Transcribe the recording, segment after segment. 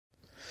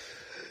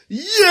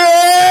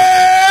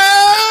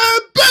Yeah,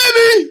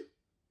 baby!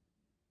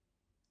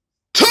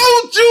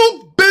 Told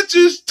you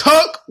bitches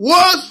Tuck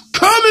was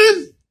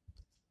coming.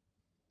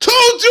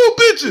 Told you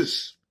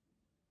bitches.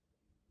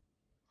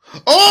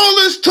 All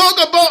this talk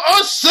about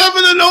us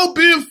 7-0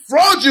 being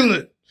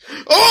fraudulent.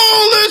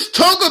 All this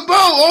talk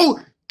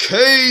about,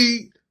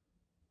 Cade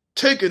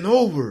taking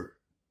over.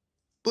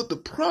 But the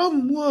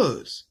problem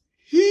was,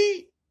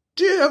 he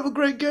did have a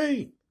great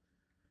game.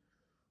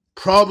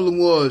 Problem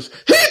was,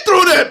 he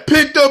threw that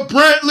pick to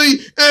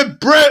Brantley, and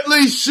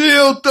Brantley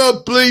sealed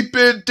the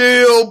bleeping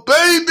deal,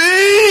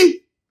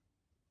 baby!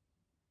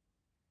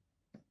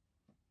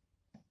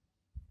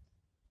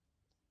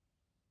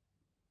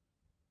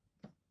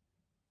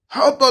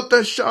 How about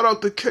that shout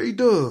out to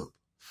K-Dub?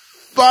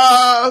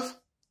 5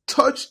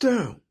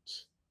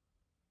 touchdowns.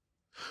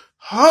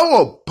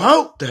 How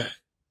about that?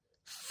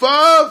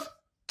 5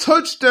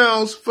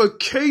 touchdowns for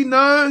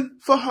K9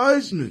 for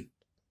Heisman.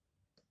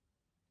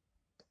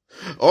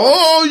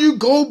 All you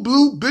Gold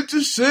Blue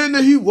bitches saying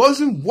that he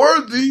wasn't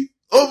worthy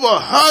of a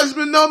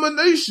Heisman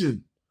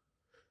nomination.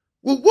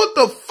 Well, what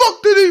the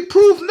fuck did he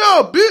prove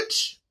now,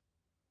 bitch?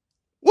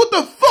 What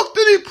the fuck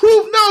did he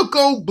prove now,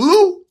 Gold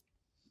Blue?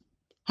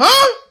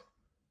 Huh?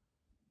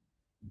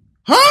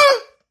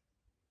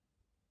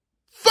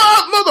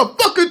 5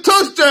 motherfucking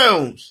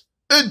touchdowns.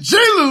 And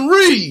Jalen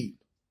Reed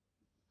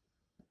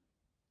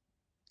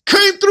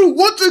came through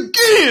once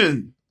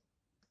again.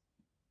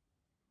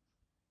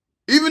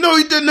 Even though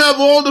he didn't have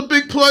all the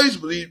big plays,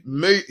 but he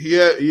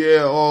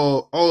had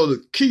all of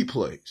the key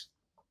plays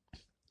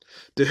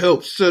to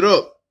help set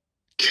up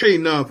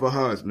K9 for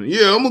Heisman.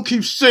 Yeah, I'm gonna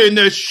keep saying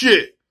that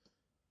shit.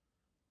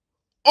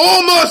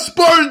 All my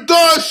Spartan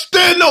dogs,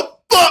 stand the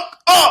fuck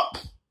up.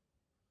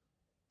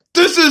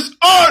 This is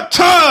our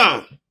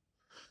time.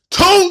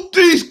 Told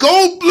these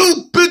Gold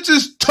Blue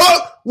bitches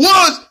Tuck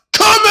was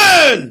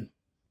coming.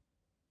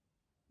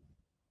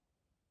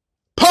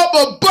 Pop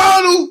a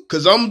bottle,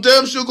 cause I'm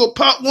damn sure gonna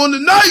pop one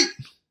tonight.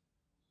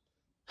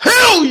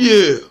 Hell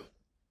yeah.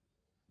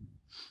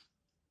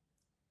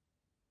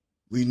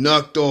 We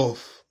knocked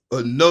off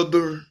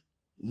another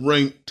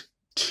ranked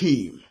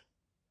team.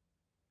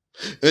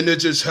 And it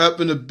just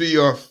happened to be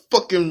our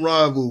fucking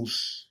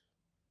rivals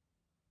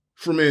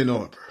from Ann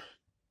Arbor,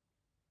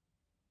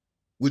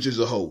 which is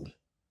a hole.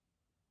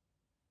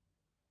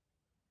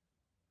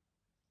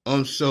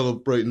 I'm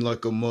celebrating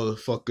like a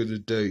motherfucker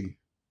today.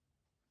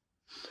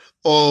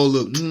 All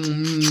of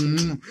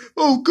Hazen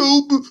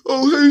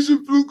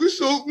Lucas,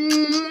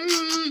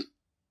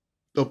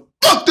 the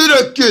fuck did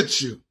that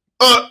get you?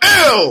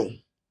 L.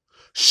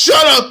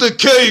 Shout out to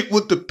Cade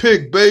with the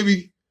pick,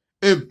 baby,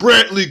 and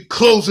Brantley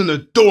closing the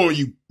door on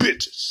you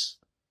bitches.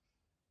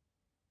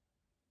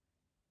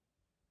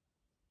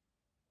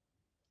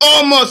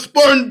 All my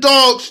Spartan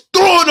dogs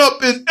throwing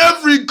up in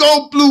every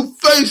Gold Blue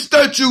face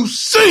that you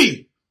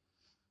see.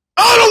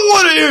 I don't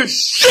want to hear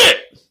shit.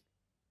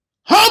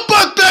 How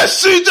about that,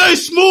 CJ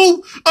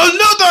Smooth?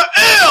 Another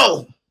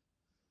L.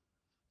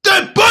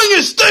 That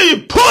bunion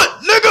staying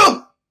put,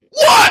 nigga.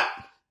 What?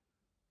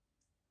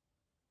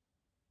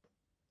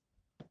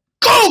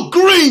 Go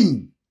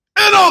green.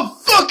 And I'm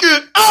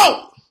fucking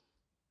out.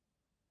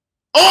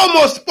 All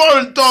my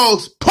Spartan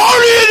dogs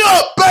partying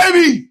up, baby.